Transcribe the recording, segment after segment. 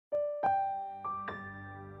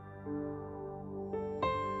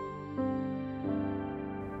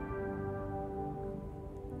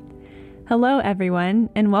Hello, everyone,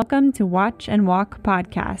 and welcome to Watch and Walk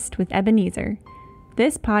podcast with Ebenezer.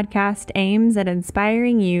 This podcast aims at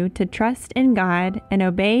inspiring you to trust in God and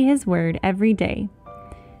obey His word every day.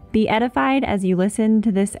 Be edified as you listen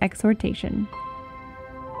to this exhortation.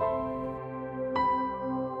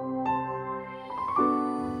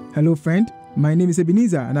 Hello, friend. My name is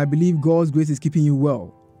Ebenezer, and I believe God's grace is keeping you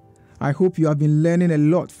well. I hope you have been learning a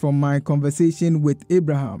lot from my conversation with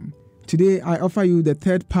Abraham. Today, I offer you the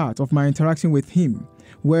third part of my interaction with him,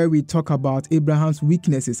 where we talk about Abraham's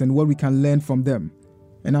weaknesses and what we can learn from them.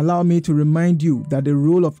 And allow me to remind you that the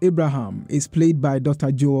role of Abraham is played by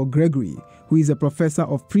Dr. Joel Gregory, who is a professor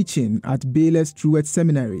of preaching at Baylor's Truett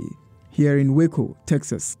Seminary, here in Waco,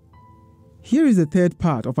 Texas. Here is the third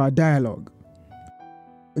part of our dialogue.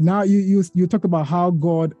 Now, you talk about how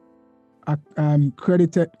God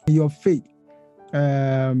credited your faith,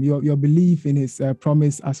 your belief in His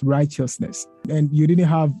promise as righteousness, and you didn't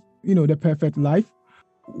have, the perfect life.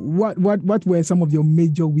 What were some of your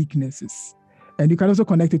major weaknesses? And you can also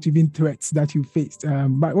connect it to even threats that you faced.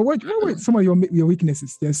 But what were some of your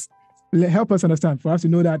weaknesses? Just help us understand, for us to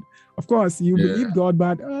know that, of course, you believe God,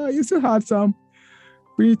 but you still had some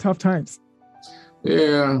pretty tough times.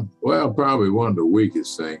 Yeah, well, probably one of the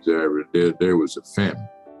weakest things I ever did, there was a famine.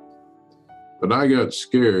 But I got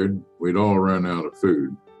scared we'd all run out of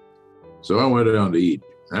food. So I went down to Egypt.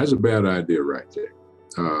 That's a bad idea right there.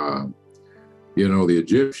 The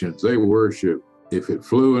Egyptians, they worship, if it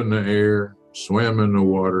flew in the air, swam in the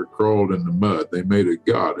water, crawled in the mud, they made a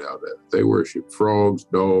god out of it. They worship frogs,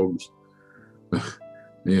 dogs.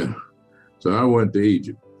 So I went to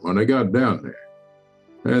Egypt. When I got down there,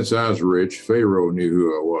 since I was rich, Pharaoh knew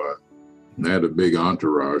who I was and had a big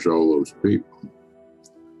entourage, all those people.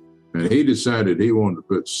 And he decided he wanted to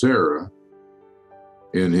put Sarah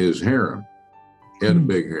in his harem. He had a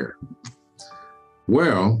big harem.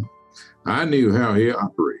 Well, I knew how he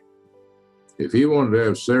operated. If he wanted to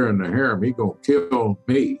have Sarah in the harem, he gonna kill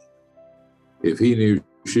me if he knew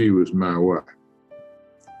she was my wife.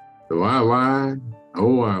 So I lied.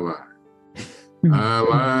 Oh, I lied. I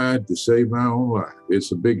lied to save my own life.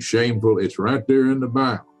 It's a big shameful, it's right there in the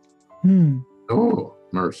Bible. Oh,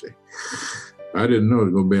 mercy. I didn't know it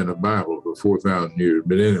was going to be in the Bible for 4,000 years.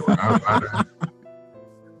 But anyway,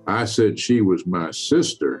 I said she was my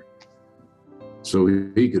sister, so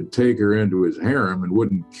he could take her into his harem and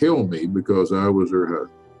wouldn't kill me because I was her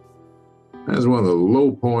husband. That's one of the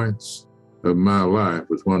low points of my life,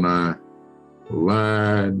 was when I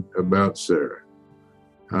lied about Sarah.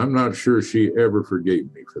 I'm not sure she ever forgave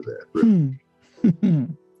me for that. Really.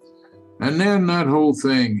 And then that whole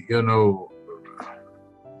thing,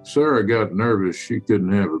 Sarah got nervous she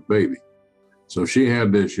couldn't have a baby. So she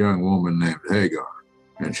had this young woman named Hagar.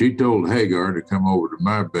 And she told Hagar to come over to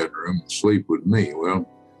my bedroom and sleep with me. Well,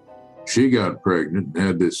 she got pregnant and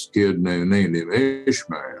had this kid named him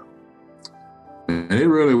Ishmael. And it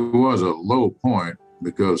really was a low point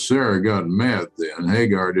because Sarah got mad then.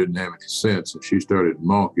 Hagar didn't have any sense and she started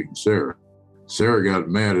mocking Sarah. Sarah got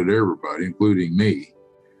mad at everybody, including me.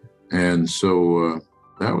 And so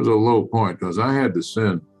that was a low point because I had to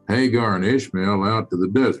send Hagar and Ishmael out to the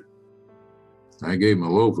desert. I gave them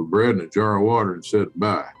a loaf of bread and a jar of water and said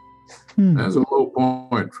bye. That's a low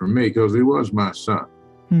point for me because he was my son.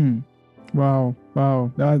 Wow.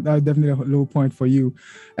 That's definitely a low point for you.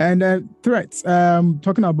 And threats,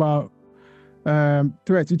 talking about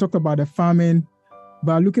threats, you talked about the famine,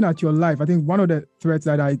 but looking at your life, I think one of the threats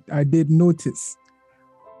that I did notice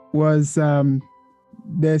was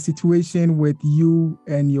the situation with you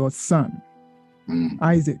and your son,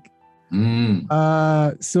 Isaac.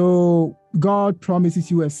 So God promises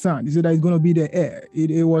you a son. He said that he's going to be the heir.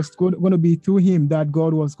 It was going to be through him that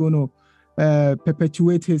God was going to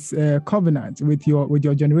perpetuate his covenant with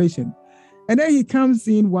your generation. And then he comes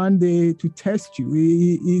in one day to test you.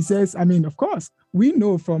 He says, of course, we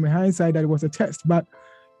know from hindsight that it was a test, but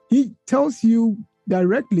he tells you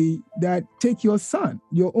directly that take your son,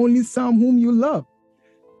 your only son whom you love.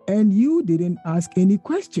 And you didn't ask any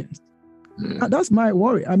questions. That's my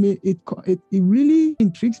worry. It really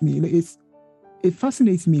intrigues me. It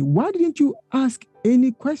fascinates me. Why didn't you ask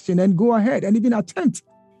any question and go ahead and even attempt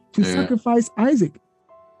to sacrifice Isaac?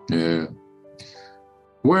 Yeah.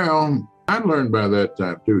 Well, I learned by that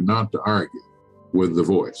time too not to argue with the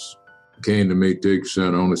voice. Came to me, take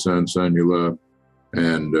son, only son you love,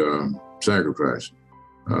 and sacrifice.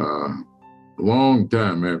 Long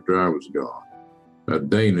time after I was gone, a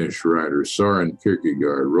Danish writer, Søren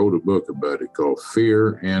Kierkegaard, wrote a book about it called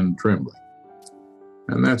Fear and Trembling.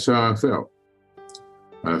 And that's how I felt.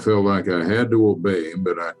 I felt like I had to obey him,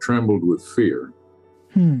 but I trembled with fear.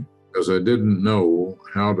 because I didn't know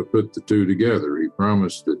how to put the two together. He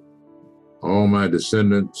promised that all my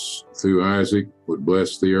descendants through Isaac would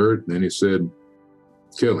bless the earth. And then he said,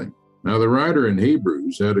 kill him. Now, the writer in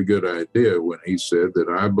Hebrews had a good idea when he said that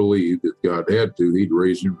I believed if God had to, he'd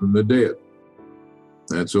raise him from the dead.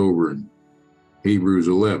 That's over in Hebrews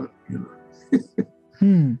 11.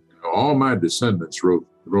 All my descendants wrote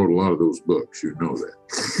a lot of those books. You know that.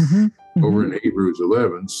 Mm-hmm. Over in Hebrews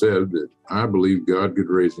 11 said that I believe God could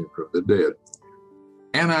raise him from the dead.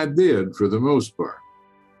 And I did for the most part.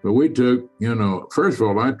 But we took, first of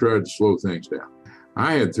all, I tried to slow things down.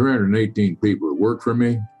 I had 318 people that worked for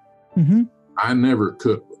me. Mm-hmm. I never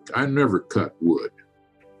cut wood.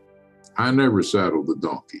 I never saddled the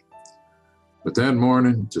donkey. But that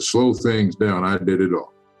morning, to slow things down, I did it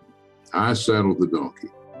all. I saddled the donkey.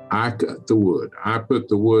 I cut the wood. I put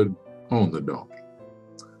the wood on the donkey.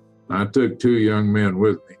 I took 2 young men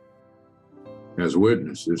with me as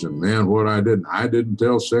witnesses, and man, what I didn't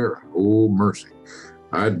tell Sarah. Oh, mercy.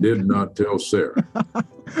 I did not tell Sarah.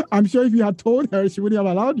 I'm sure if you had told her, she wouldn't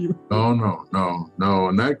have allowed you. No.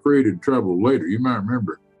 And that created trouble later. You might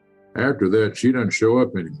remember, after that, she doesn't show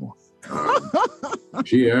up anymore.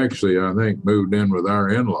 She actually, I think, moved in with our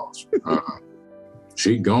in-laws.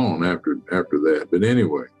 She gone after that. But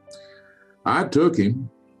anyway, I took him,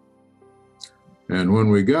 and when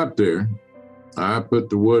we got there, I put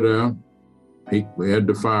the wood out. We had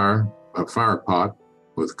a fire pot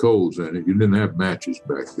with coals in it. You didn't have matches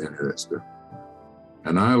back then or that stuff.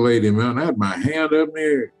 And I laid him out, and I had my hand up in the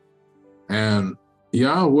air. And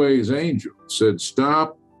Yahweh's angel said,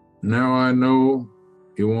 stop. Now I know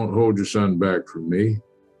you won't hold your son back from me.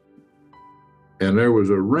 And there was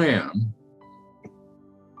a ram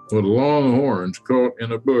with long horns caught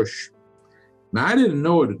in a bush. Now, I didn't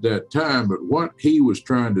know it at that time, but what he was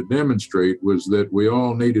trying to demonstrate was that we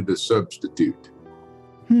all needed a substitute.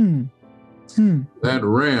 That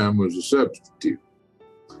ram was a substitute.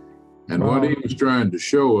 And what he was trying to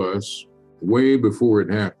show us way before it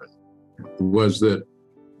happened was that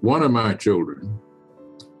one of my children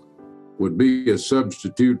would be a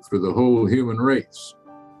substitute for the whole human race.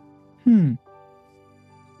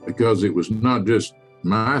 Because it was not just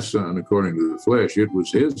my son according to the flesh, it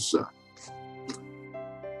was his son.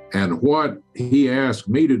 And what he asked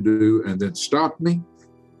me to do and then stopped me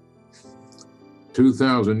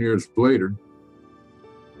 2,000 years later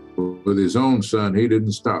with his own son, he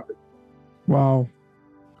didn't stop it. Wow.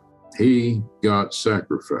 He got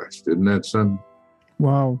sacrificed. Isn't that something?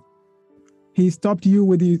 Wow. He stopped you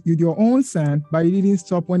with your own son, but he didn't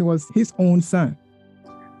stop when it was his own son.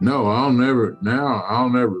 No, I'll never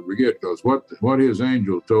forget, because what his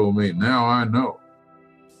angel told me, now I know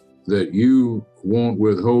that you won't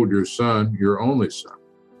withhold your son, your only son.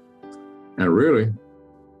 And really,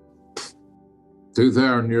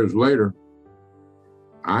 2,000 years later,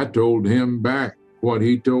 I told him back what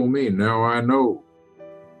he told me. Now I know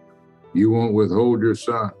you won't withhold your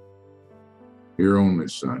son, your only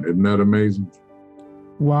son. Isn't that amazing?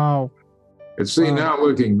 Wow. And see, now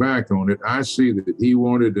looking back on it, I see that he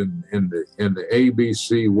wanted in the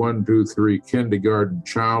ABC 1, 2, 3 kindergarten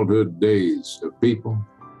childhood days of people,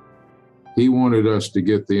 he wanted us to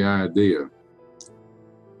get the idea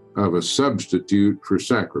of a substitute for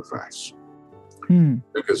sacrifice. It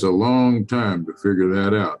took us a long time to figure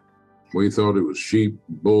that out. We thought it was sheep,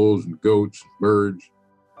 bulls, and goats, and birds.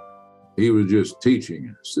 He was just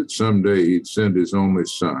teaching us that someday he'd send his only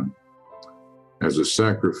son as a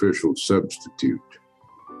sacrificial substitute.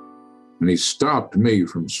 And he stopped me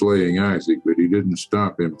from slaying Isaac, but he didn't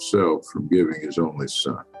stop himself from giving his only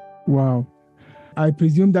son. Wow. I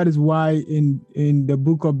presume that is why in the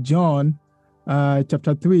book of John,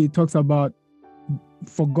 chapter 3, it talks about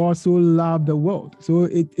for God so loved the world. So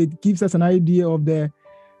it gives us an idea of the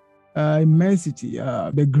immensity,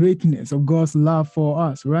 the greatness of God's love for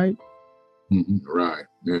us, right? Right,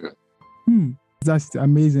 yeah. That's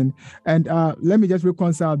amazing. And let me just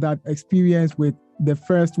reconcile that experience with the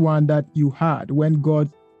first one that you had when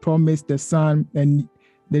God promised the son and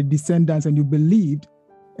the descendants, and you believed,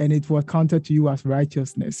 and it was counted to you as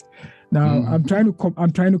righteousness. Now, I'm trying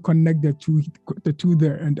to connect the two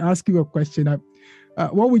there and ask you a question.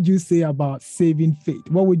 What would you say about saving faith?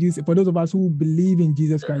 What would you say for those of us who believe in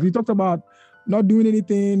Jesus Christ? We talked about not doing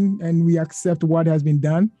anything and we accept what has been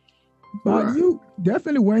done, but you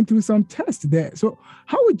definitely went through some tests there. So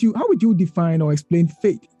how would you define or explain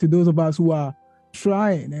faith to those of us who are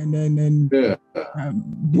trying and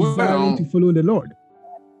desiring to follow the Lord?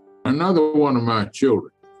 Another one of my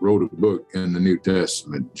children wrote a book in the New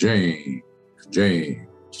Testament, James.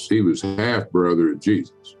 He was half brother of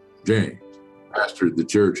Jesus. James pastored the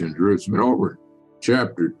church in Jerusalem. And over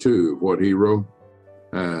chapter 2 of what he wrote,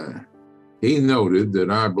 he noted that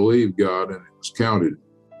I believed God and it was counted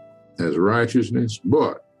as righteousness,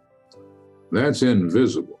 but that's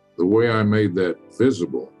invisible. The way I made that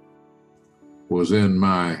visible was in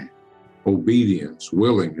my obedience,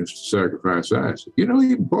 willingness to sacrifice Isaac. You know,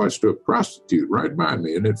 he even points to a prostitute right by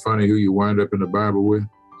me. Isn't it funny who you wind up in the Bible with?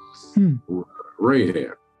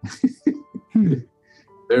 Rahab. There's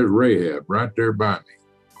Rahab right there by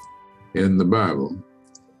me in the Bible.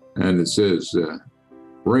 And it says,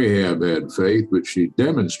 Rahab had faith, but she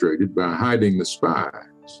demonstrated by hiding the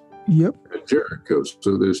spies at Jericho.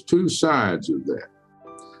 So there's two sides of that.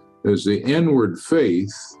 There's the inward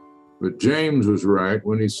faith, but James was right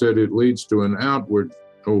when he said it leads to an outward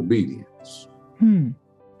obedience.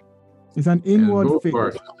 It's an inward faith.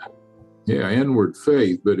 Inward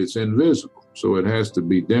faith, but it's invisible. So it has to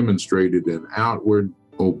be demonstrated in outward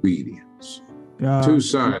obedience. Two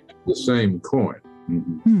sides of the same coin.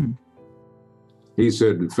 He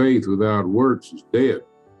said the faith without works is dead.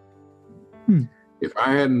 If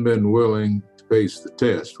I hadn't been willing to face the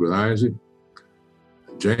test with Isaac,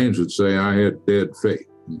 James would say I had dead faith.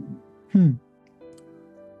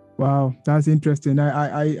 Wow, that's interesting.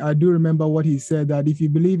 I do remember what he said, that if you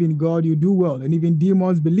believe in God, you do well, and even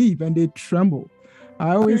demons believe and they tremble.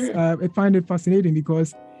 I always find it fascinating,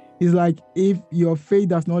 because it's like if your faith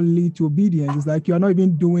does not lead to obedience, it's like you are not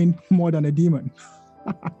even doing more than a demon.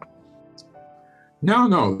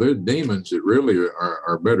 No, they're demons that really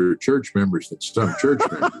are better church members than some church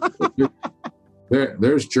members.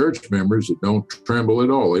 There's church members that don't tremble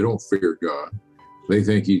at all. They don't fear God. They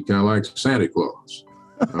think he's kind of like Santa Claus.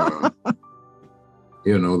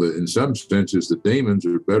 In some senses, the demons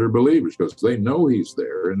are better believers because they know he's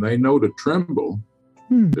there and they know to tremble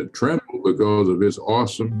because of his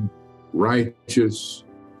awesome, righteous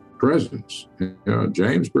presence.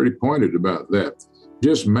 James pretty pointed about that.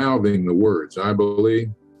 Just mouthing the words, I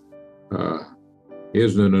believe,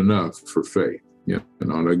 isn't enough for faith.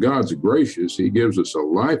 God's gracious. He gives us a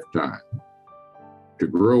lifetime to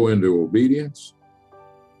grow into obedience,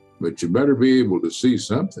 but you better be able to see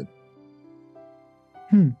something.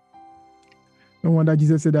 No wonder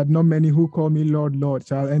Jesus said that not many who call me Lord, Lord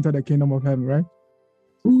shall enter the kingdom of heaven, right?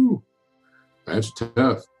 Ooh, that's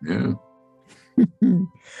tough. Yeah.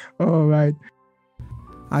 All right.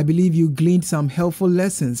 I believe you gleaned some helpful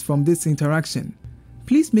lessons from this interaction.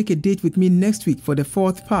 Please make a date with me next week for the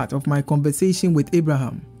fourth part of my conversation with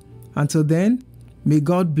Abraham. Until then, may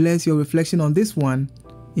God bless your reflection on this one.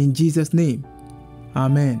 In Jesus' name,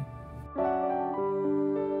 Amen.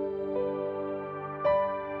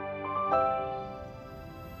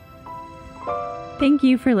 Thank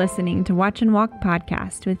you for listening to Watch and Walk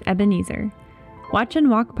Podcast with Ebenezer. Watch and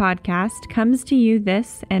Walk Podcast comes to you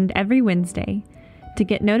this and every Wednesday. To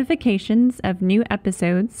get notifications of new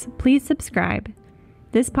episodes, please subscribe.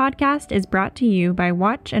 This podcast is brought to you by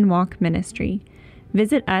Watch and Walk Ministry.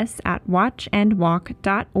 Visit us at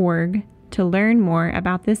watchandwalk.org to learn more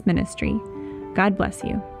about this ministry. God bless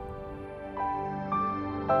you.